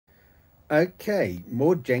Okay,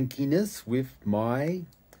 more jankiness with my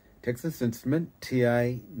Texas Instrument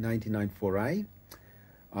TI-99 4A.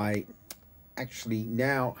 I actually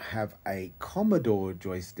now have a Commodore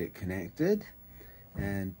joystick connected,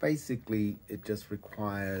 and basically it just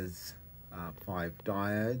requires 5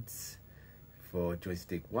 diodes for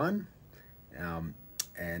joystick 1,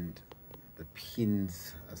 and the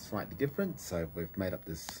pins are slightly different, so we've made up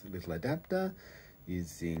this little adapter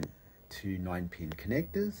using 2 9-pin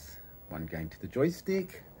connectors, one going to the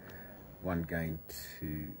joystick, one going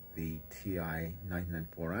to the TI-99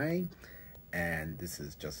 4A, and this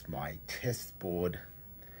is just my test board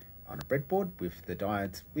on a breadboard with the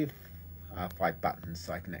diodes with 5 buttons,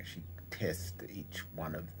 so I can actually test each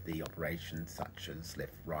one of the operations, such as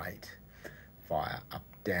left, right, fire, up,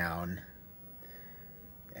 down.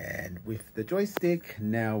 And with the joystick,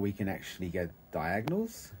 now we can actually get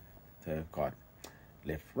diagonals. So I've got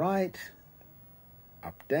left, right,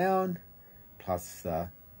 up, down, plus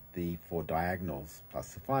the 4 diagonals,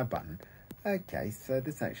 plus the fire button. Okay, so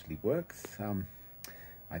this actually works.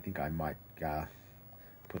 I think I might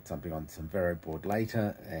put something on some Breadboard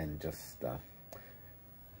later and just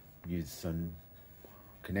use some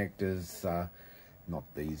connectors, not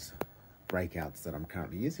these breakouts that I'm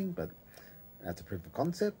currently using, but as a proof of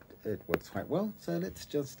concept, it works quite well. So let's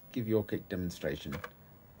just give you a quick demonstration.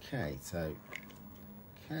 Okay, so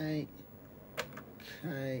okay,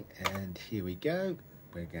 and here we go.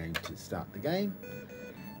 We're going to start the game.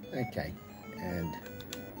 Okay, and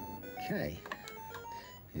okay,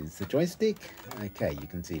 here's the joystick. Okay, you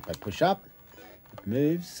can see if I push up, it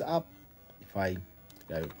moves up. If I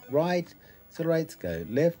go right, accelerates, go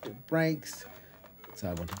left, it brakes. So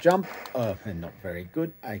I want to jump. Oh, and not very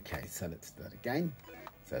good. Okay, so let's do that again.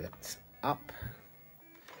 So that's up.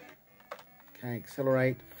 Okay,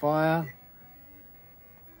 accelerate, fire.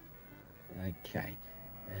 Okay,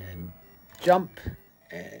 and jump.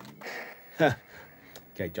 And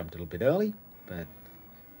okay, jumped a little bit early, but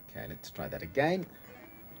okay, let's try that again.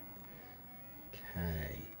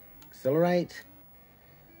 Okay, accelerate.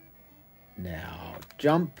 Now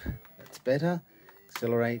jump. That's better.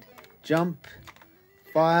 Accelerate, jump.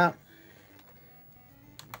 Fire,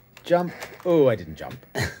 jump. Oh, I didn't jump.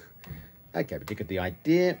 Okay, but you get the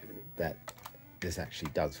idea that this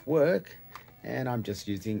actually does work, and I'm just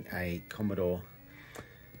using a Commodore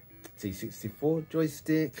C64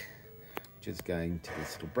 joystick, which is going to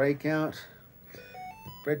this little breakout, the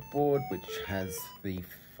breadboard, which has the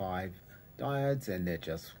 5 diodes, and they're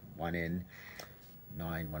just 1N914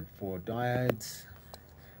 diodes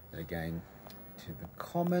that are going to the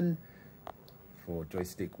common for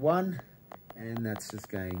joystick 1, and that's just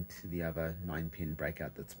going to the other 9-pin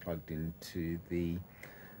breakout that's plugged into the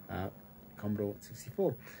Commodore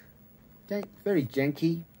 64. Okay, very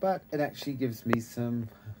janky, but it actually gives me some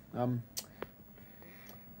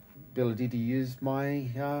ability to use my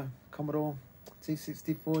Commodore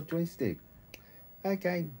C64 joystick.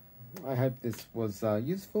 Okay, I hope this was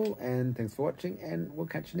useful, and thanks for watching, and we'll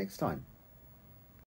catch you next time.